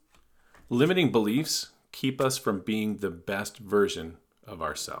Limiting beliefs keep us from being the best version of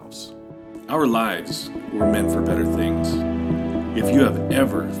ourselves. Our lives were meant for better things. If you have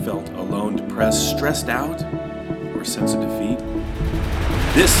ever felt alone, depressed, stressed out, or a sense of defeat,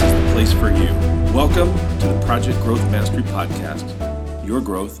 this is the place for you. Welcome to the Project Growth Mastery Podcast. Your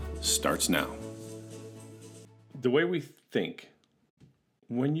growth starts now. The way we think.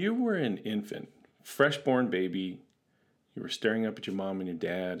 When you were an infant, fresh-born baby, you were staring up at your mom and your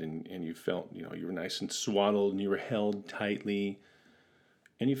dad, and you felt, you were nice and swaddled, and you were held tightly,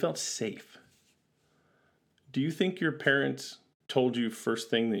 and you felt safe. Do you think your parents told you first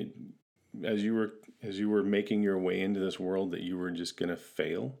thing that as you were making your way into this world that you were just going to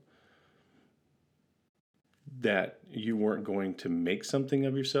fail? That you weren't going to make something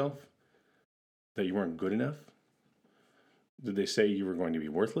of yourself? That you weren't good enough? Did they say you were going to be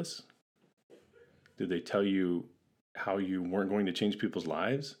worthless? Did they tell you how you weren't going to change people's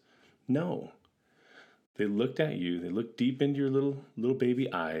lives? No. They looked at you, they looked deep into your little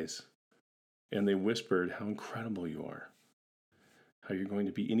baby eyes, and they whispered how incredible you are, how you're going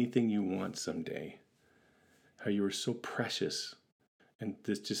to be anything you want someday, how you are so precious, and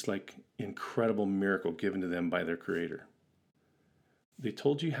this just like incredible miracle given to them by their Creator. They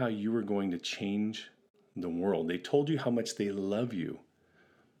told you how you were going to change the world. They told you how much they love you,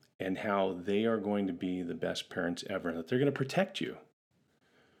 and how they are going to be the best parents ever, that they're going to protect you.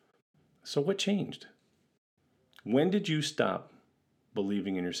 So what changed? When did you stop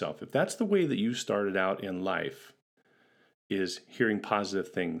believing in yourself? If that's the way that you started out in life, is hearing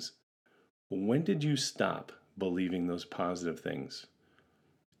positive things, when did you stop believing those positive things?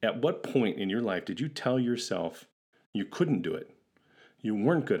 At what point in your life did you tell yourself you couldn't do it? You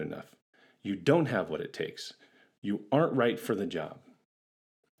weren't good enough. You don't have what it takes. You aren't right for the job.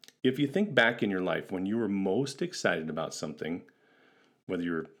 If you think back in your life when you were most excited about something, whether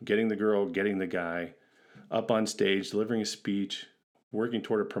you're getting the girl, getting the guy, up on stage, delivering a speech, working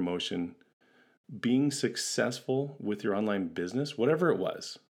toward a promotion, being successful with your online business, whatever it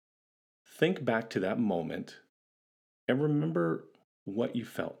was, think back to that moment and remember what you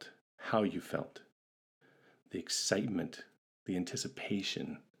felt, how you felt, the excitement, the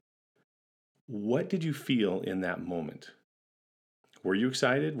anticipation. What did you feel in that moment? Were you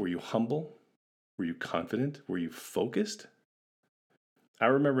excited? Were you humble? Were you confident? Were you focused? I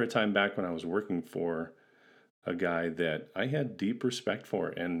remember a time back when I was working for a guy that I had deep respect for,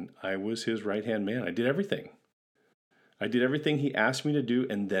 and I was his right-hand man. I did everything. I did everything he asked me to do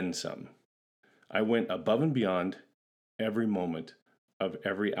and then some. I went above and beyond every moment of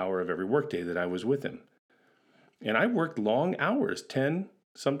every hour of every workday that I was with him. And I worked long hours, 10,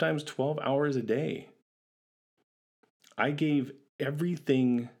 sometimes 12 hours a day. I gave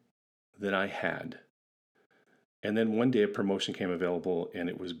everything that I had. And then one day a promotion came available, and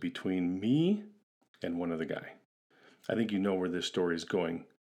it was between me and one other guy. I think you know where this story is going,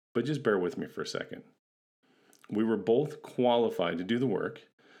 but just bear with me for a second. We were both qualified to do the work,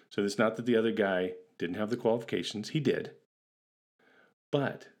 so it's not that the other guy didn't have the qualifications. He did.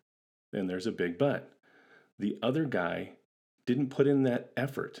 But, then there's a big but. The other guy didn't put in that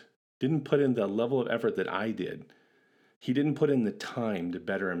effort, didn't put in the level of effort that I did. He didn't put in the time to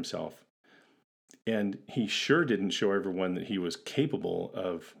better himself. And he sure didn't show everyone that he was capable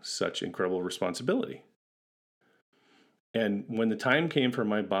of such incredible responsibility. And when the time came for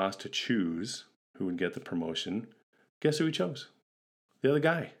my boss to choose who would get the promotion, guess who he chose? The other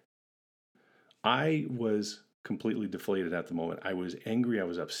guy. I was completely deflated at the moment. I was angry. I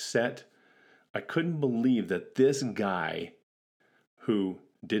was upset. I couldn't believe that this guy who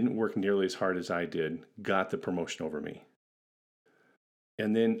didn't work nearly as hard as I did got the promotion over me.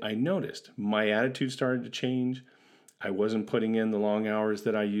 And then I noticed my attitude started to change. I wasn't putting in the long hours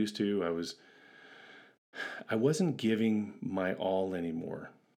that I used to. I wasn't giving my all anymore.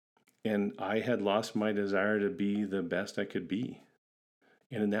 And I had lost my desire to be the best I could be.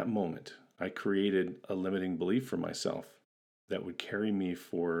 And in that moment, I created a limiting belief for myself that would carry me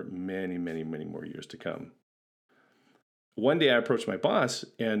for many, many, many more years to come. One day I approached my boss,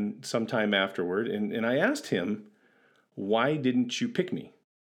 and sometime afterward, and I asked him, why didn't you pick me?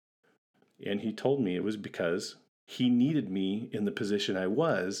 And he told me it was because he needed me in the position I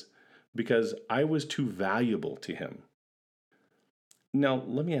was because I was too valuable to him. Now,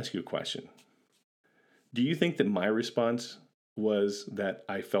 let me ask you a question. Do you think that my response was that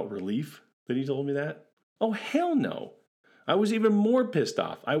I felt relief that he told me that? Oh, hell no. I was even more pissed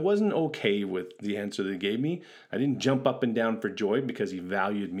off. I wasn't okay with the answer that he gave me. I didn't jump up and down for joy because he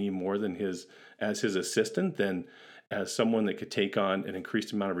valued me more than as his assistant than as someone that could take on an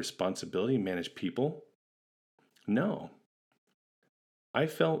increased amount of responsibility and manage people. No. I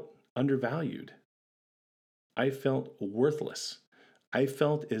felt undervalued. I felt worthless. I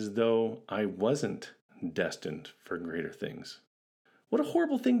felt as though I wasn't destined for greater things. What a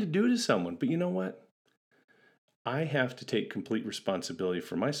horrible thing to do to someone. But you know what? I have to take complete responsibility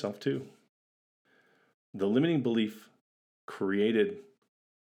for myself too. The limiting belief created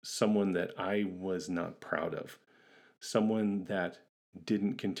someone that I was not proud of, someone that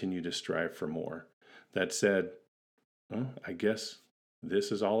didn't continue to strive for more, that said, well, I guess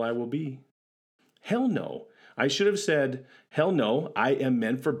this is all I will be. Hell no. I should have said, hell no, I am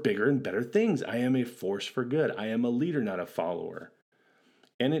meant for bigger and better things. I am a force for good. I am a leader, not a follower.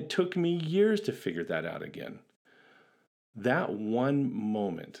 And it took me years to figure that out again. That one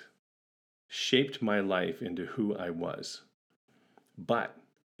moment shaped my life into who I was. But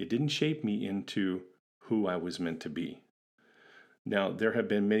it didn't shape me into who I was meant to be. Now, there have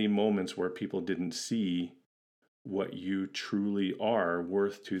been many moments where people didn't see what you truly are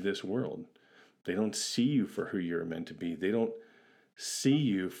worth to this world. They don't see you for who you're meant to be. They don't see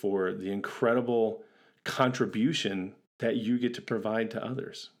you for the incredible contribution that you get to provide to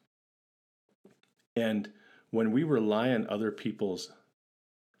others. And when we rely on other people's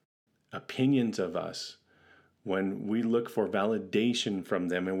opinions of us, when we look for validation from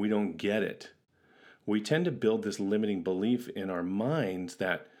them and we don't get it, we tend to build this limiting belief in our minds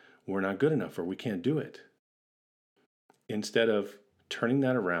that we're not good enough or we can't do it. Instead of turning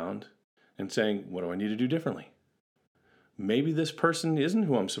that around and saying, what do I need to do differently? Maybe this person isn't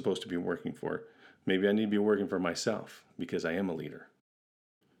who I'm supposed to be working for. Maybe I need to be working for myself because I am a leader.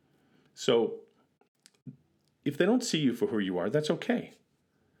 So if they don't see you for who you are, that's okay.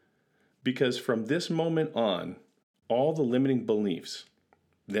 Because from this moment on, all the limiting beliefs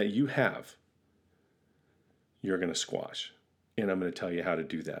that you have, you're going to squash. And I'm going to tell you how to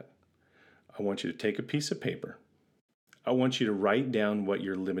do that. I want you to take a piece of paper. I want you to write down what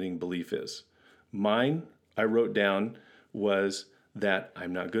your limiting belief is. Mine, I wrote down, was that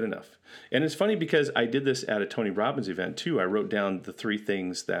I'm not good enough. And it's funny because I did this at a Tony Robbins event too. I wrote down the 3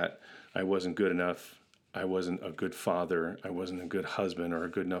 things that I wasn't good enough. I wasn't a good father. I wasn't a good husband or a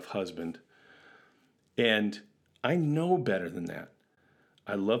good enough husband. And I know better than that.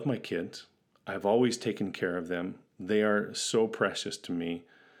 I love my kids. I've always taken care of them. They are so precious to me.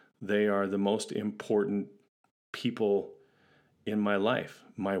 They are the most important people in my life.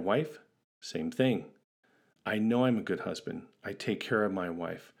 My wife, same thing. I know I'm a good husband. I take care of my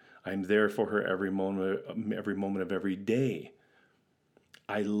wife. I'm there for her every moment of every day.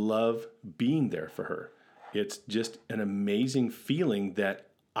 I love being there for her. It's just an amazing feeling that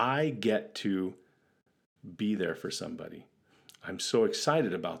I get to be there for somebody. I'm so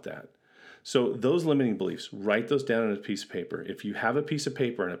excited about that. So those limiting beliefs, write those down on a piece of paper. If you have a piece of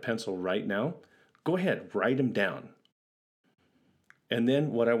paper and a pencil right now, go ahead, write them down. And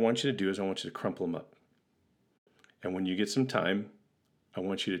then what I want you to do is I want you to crumple them up. And when you get some time, I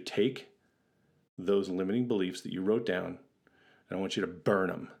want you to take those limiting beliefs that you wrote down and I want you to burn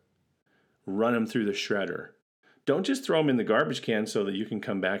them. Run them through the shredder. Don't just throw them in the garbage can so that you can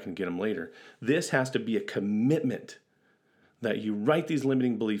come back and get them later. This has to be a commitment that you write these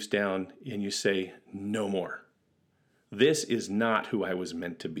limiting beliefs down and you say, no more. This is not who I was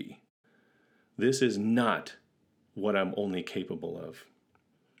meant to be. This is not what I'm only capable of.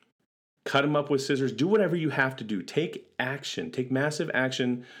 Cut them up with scissors. Do whatever you have to do. Take action. Take massive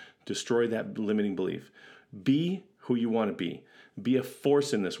action. Destroy that limiting belief. Be who you want to be. Be a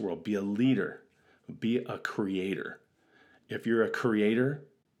force in this world. Be a leader. Be a creator. If you're a creator,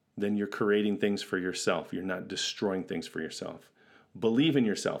 then you're creating things for yourself. You're not destroying things for yourself. Believe in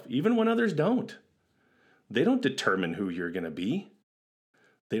yourself, even when others don't. They don't determine who you're going to be.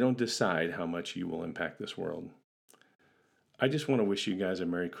 They don't decide how much you will impact this world. I just want to wish you guys a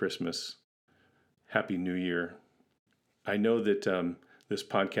Merry Christmas, Happy New Year. I know that this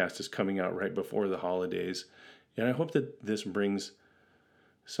podcast is coming out right before the holidays, and I hope that this brings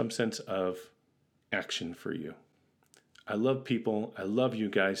some sense of action for you. I love people. I love you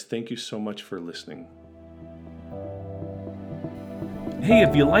guys. Thank you so much for listening. Hey,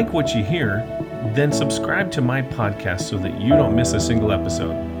 if you like what you hear, then subscribe to my podcast so that you don't miss a single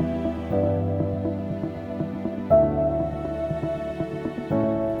episode.